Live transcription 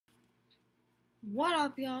What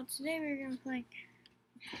up, y'all? Today we're gonna play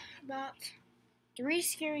about 3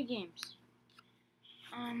 scary games.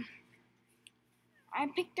 I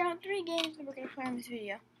picked out 3 games that we're gonna play in this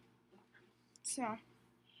video. So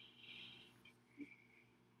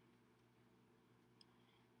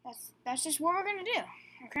that's just what we're gonna do.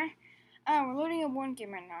 Okay. We're loading up one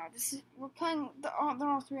game right now. We're playing they're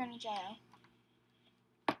all 3 on each channel.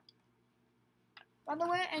 By the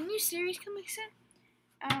way, a new series coming soon.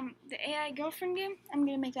 The AI girlfriend game. I'm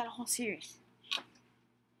gonna make that a whole series.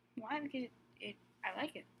 Why? Because I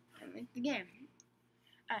like it. I like the game.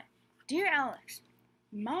 Dear Alex,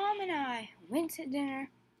 Mom and I went to dinner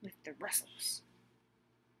with the Russells.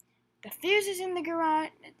 The fuse in the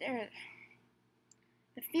garage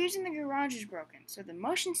is broken, so the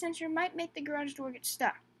motion sensor might make the garage door get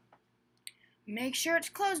stuck. Make sure it's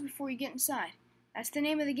closed before you get inside. That's the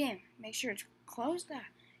name of the game. Make sure it's closed.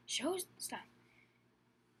 Stop.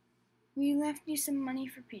 We left you some money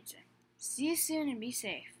for pizza. See you soon and be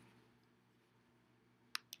safe.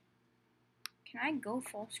 Can I go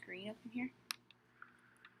full screen up in here?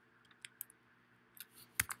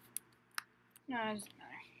 No, it doesn't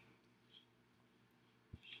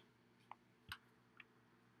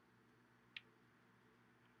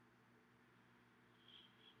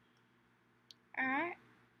matter.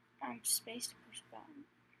 Alright. Space to push the button.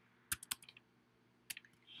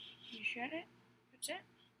 You shut it. That's it.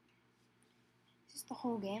 This is the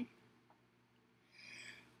whole game.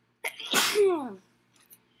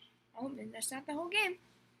 Oh, that's not the whole game.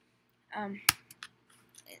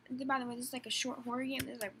 By the way, this is like a short horror game.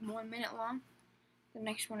 This is like 1 minute long. The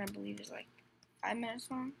next one, I believe, is like 5 minutes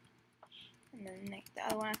long. And then the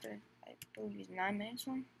other one after, I believe, is 9 minutes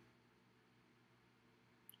long.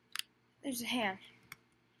 There's a hand.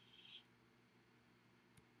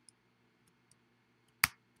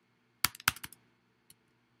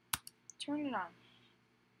 Turn it on.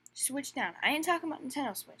 Switch down. I ain't talking about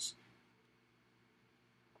Nintendo Switch.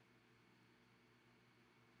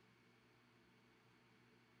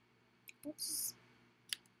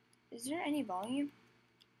 Is there any volume?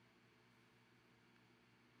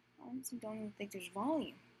 I honestly don't even think there's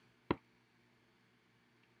volume.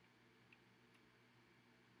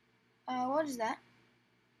 What is that?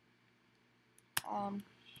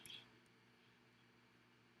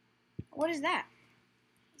 What is that?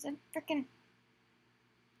 Is that frickin'...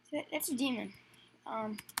 That's a demon.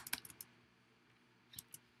 Are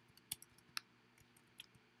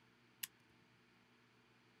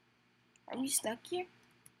we stuck here?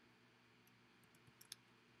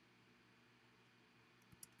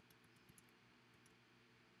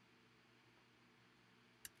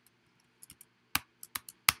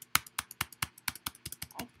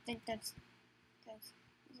 I think is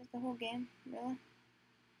that the whole game? Really?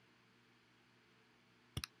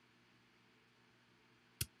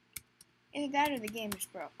 Either that or the game just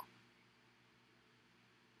broke.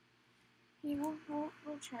 Yeah, we'll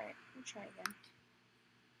try it. We'll try again.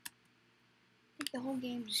 I think the whole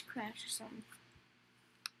game just crashed or something.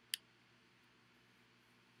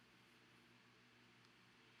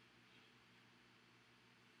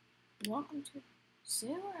 Welcome to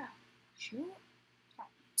Zero. Shoot.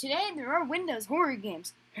 Today there are Windows horror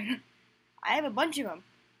games. I have a bunch of them.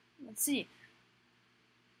 Let's see.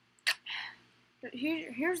 But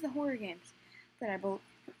here's the horror games that I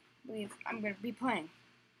believe I'm going to be playing.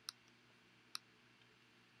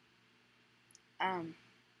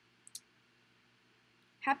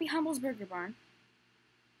 Happy Humble's Burger Barn,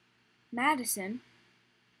 Madison,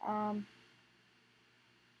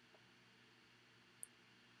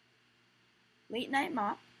 Late Night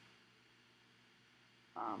Mop,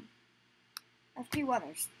 a few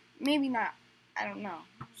others. Maybe not. I don't know.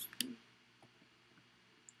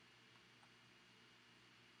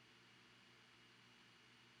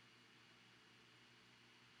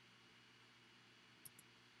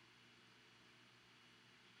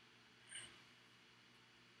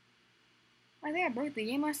 I think I broke the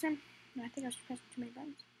game last time. I think I was pressing too many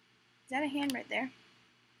buttons. Is that a hand right there?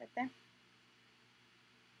 Right there?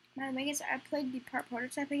 I guess I played the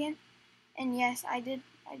prototype again. And yes, I did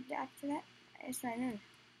after that. Yes, I knew.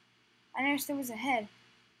 I noticed there was a head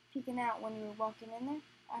peeking out when we were walking in there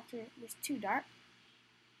after it was too dark.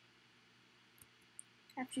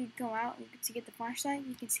 After you go out to get the flashlight,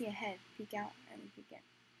 you can see a head peek out and peek in.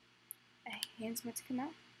 A hand's about to come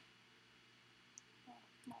out. Oh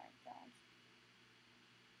my god.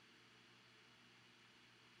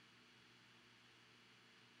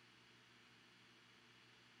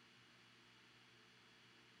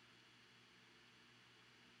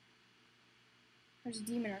 There's a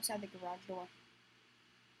demon outside the garage door.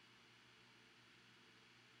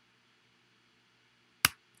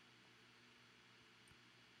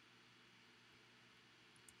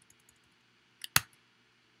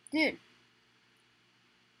 Dude.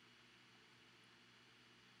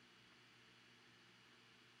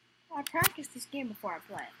 I practiced this game before I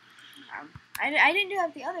play it. I didn't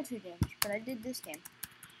do the other two games, but I did this game.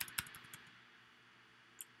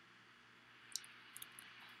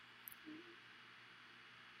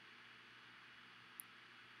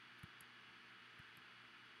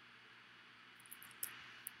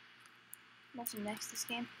 What's next this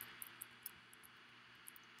game?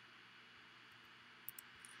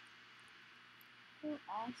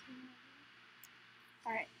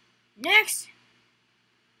 Alright, next!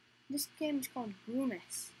 This game is called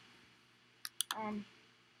Groomis.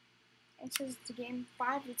 It says it's a game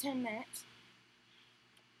 5 to 10 minutes.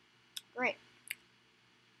 Great.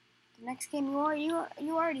 The next game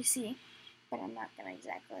you already see, but I'm not gonna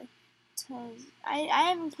exactly tell you. I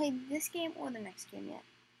haven't played this game or the next game yet,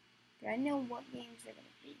 but I know what games they're gonna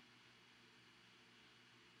be.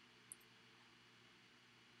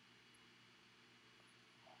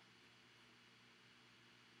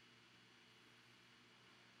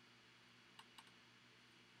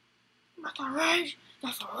 That's a rage!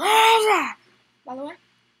 That's a rage! By the way,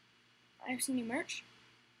 I have some new merch,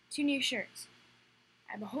 2 new shirts.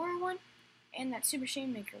 I have a horror one, and that Super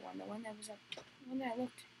Shame Maker one, the one that was up, the one that I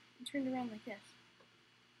looked and turned around like this.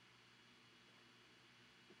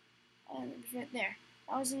 And it was right there.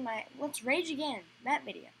 That was in my Let's Rage Again, that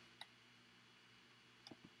video.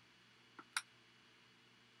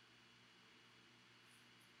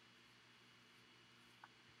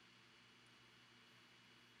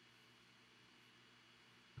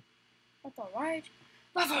 That's alright.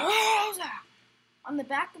 That's alright! On the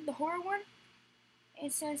back of the horror one,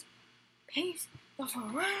 it says, Peace, that's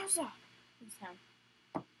alright! This time.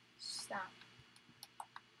 Stop.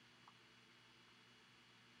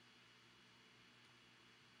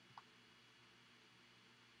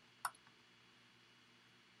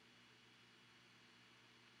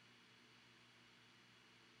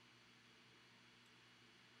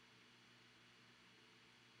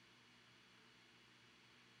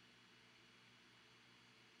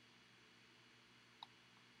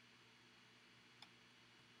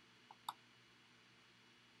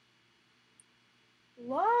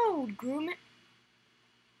 Load, groom it.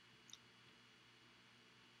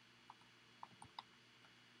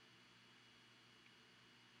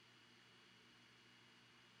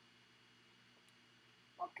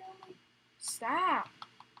 Okay. Stop.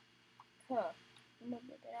 Huh. I'm gonna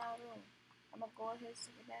get out of the room. I'm gonna go ahead and sit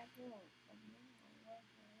in that room.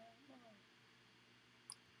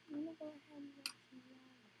 I'm gonna go ahead and get some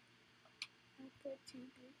water. I put 2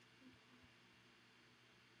 big.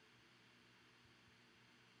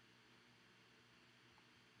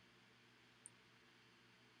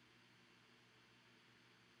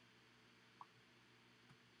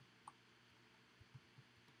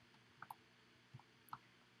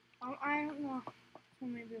 I don't know. So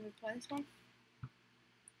maybe we'll play this one. I'm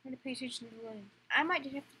gonna pay attention to the Williams. I might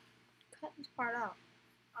just have to cut this part out.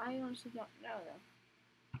 I honestly don't know though.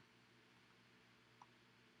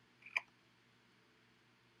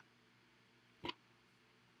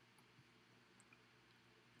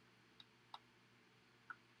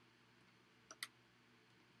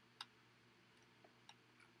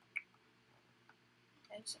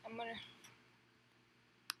 I'm gonna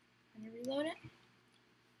reload it.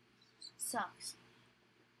 Sucks.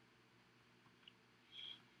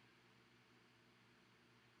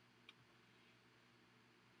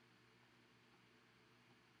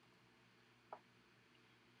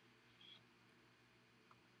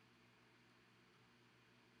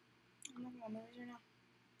 I'm not gonna lose her now.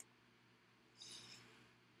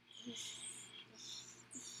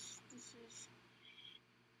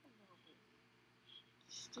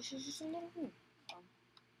 This is just a little bit.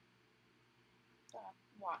 That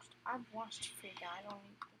I've watched Free Guy. I don't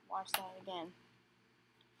need to watch that again.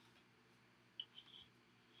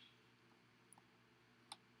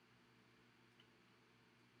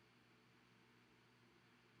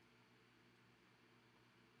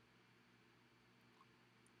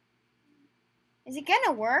 Is it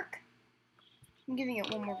gonna work? I'm giving it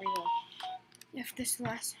one more reload. If this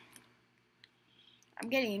lasts, I'm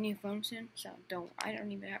getting a new phone soon, so don't have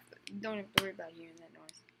to worry about hearing that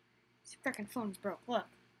noise. This frickin' phone's broke. Look,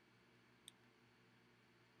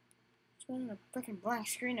 it's going on a frickin' blank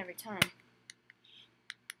screen every time.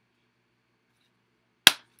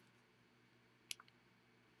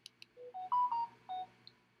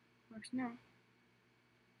 Works now.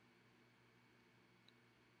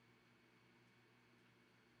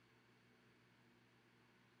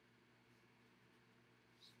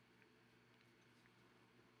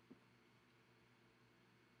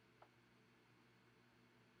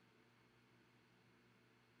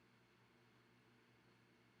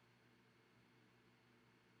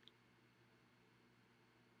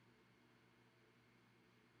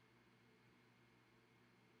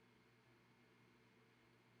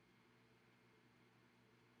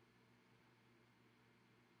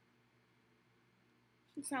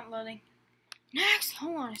 It's not loading. Next!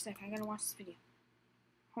 Hold on a sec. I gotta watch this video.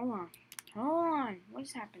 Hold on. Hold on. What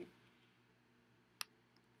is happening?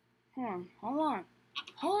 Hold on. Hold on.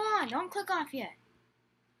 Hold on. Don't click off yet.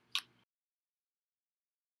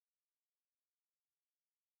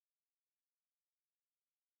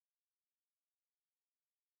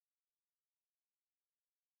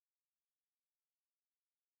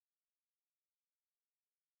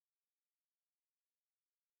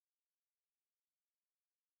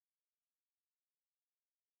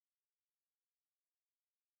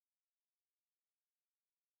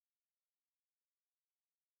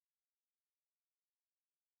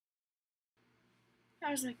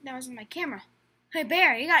 That was my camera. Hey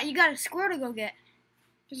Bear, you got a squirrel to go get.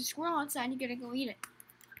 There's a squirrel outside. You gotta go eat it.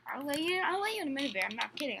 I'll let you in a minute, Bear. I'm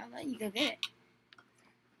not kidding. I'll let you go get it.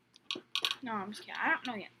 No, I'm just kidding. I don't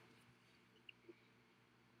know yet.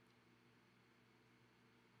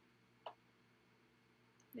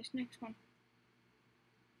 This next one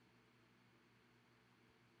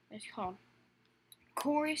is called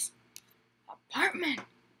Corey's Apartment.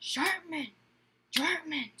 Apartment.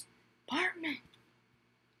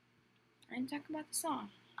 I didn't talk about the song.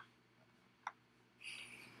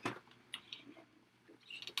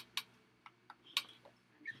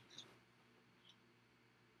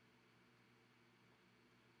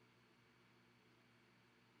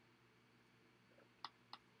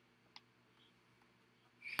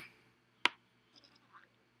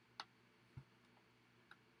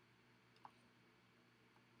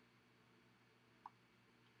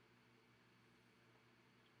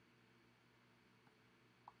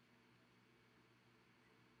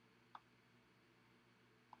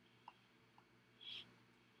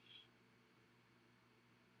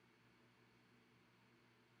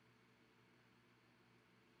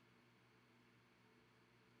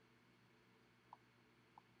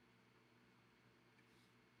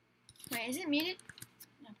 Wait, is it muted?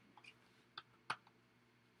 No.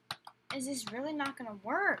 Is this really not gonna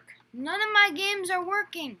work? None of my games are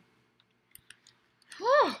working.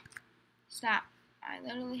 Whew. Stop. I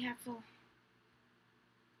literally have to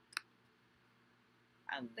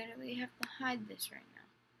hide this right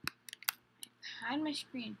now. Hide my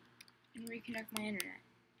screen and reconnect my internet.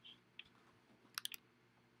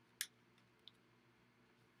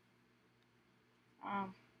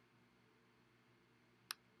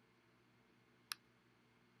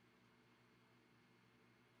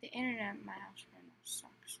 The internet in my house right now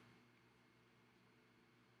sucks.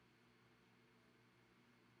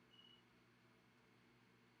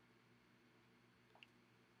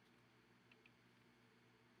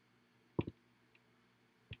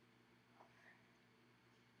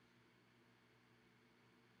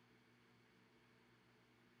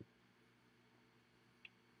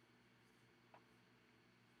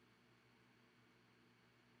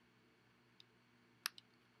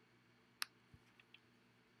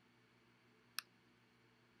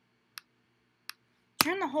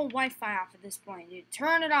 Turn the whole Wi-Fi off at this point, dude.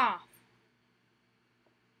 Turn it off.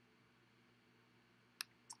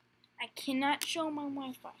 I cannot show my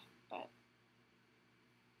Wi-Fi, but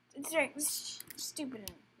it's right. This stupid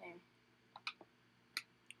thing.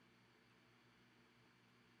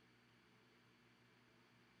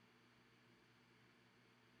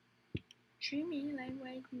 Treat me like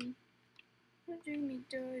white meat. Don't do me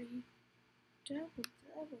dirty.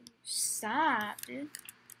 Double. Stop, dude.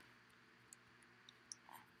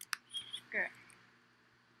 Screw it.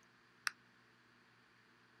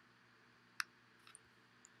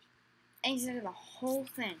 Exited the whole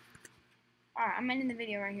thing. Alright, I'm ending the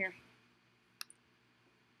video right here.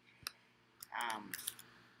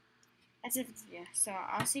 That's it for this video. So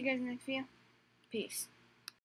I'll see you guys in the next video. Peace.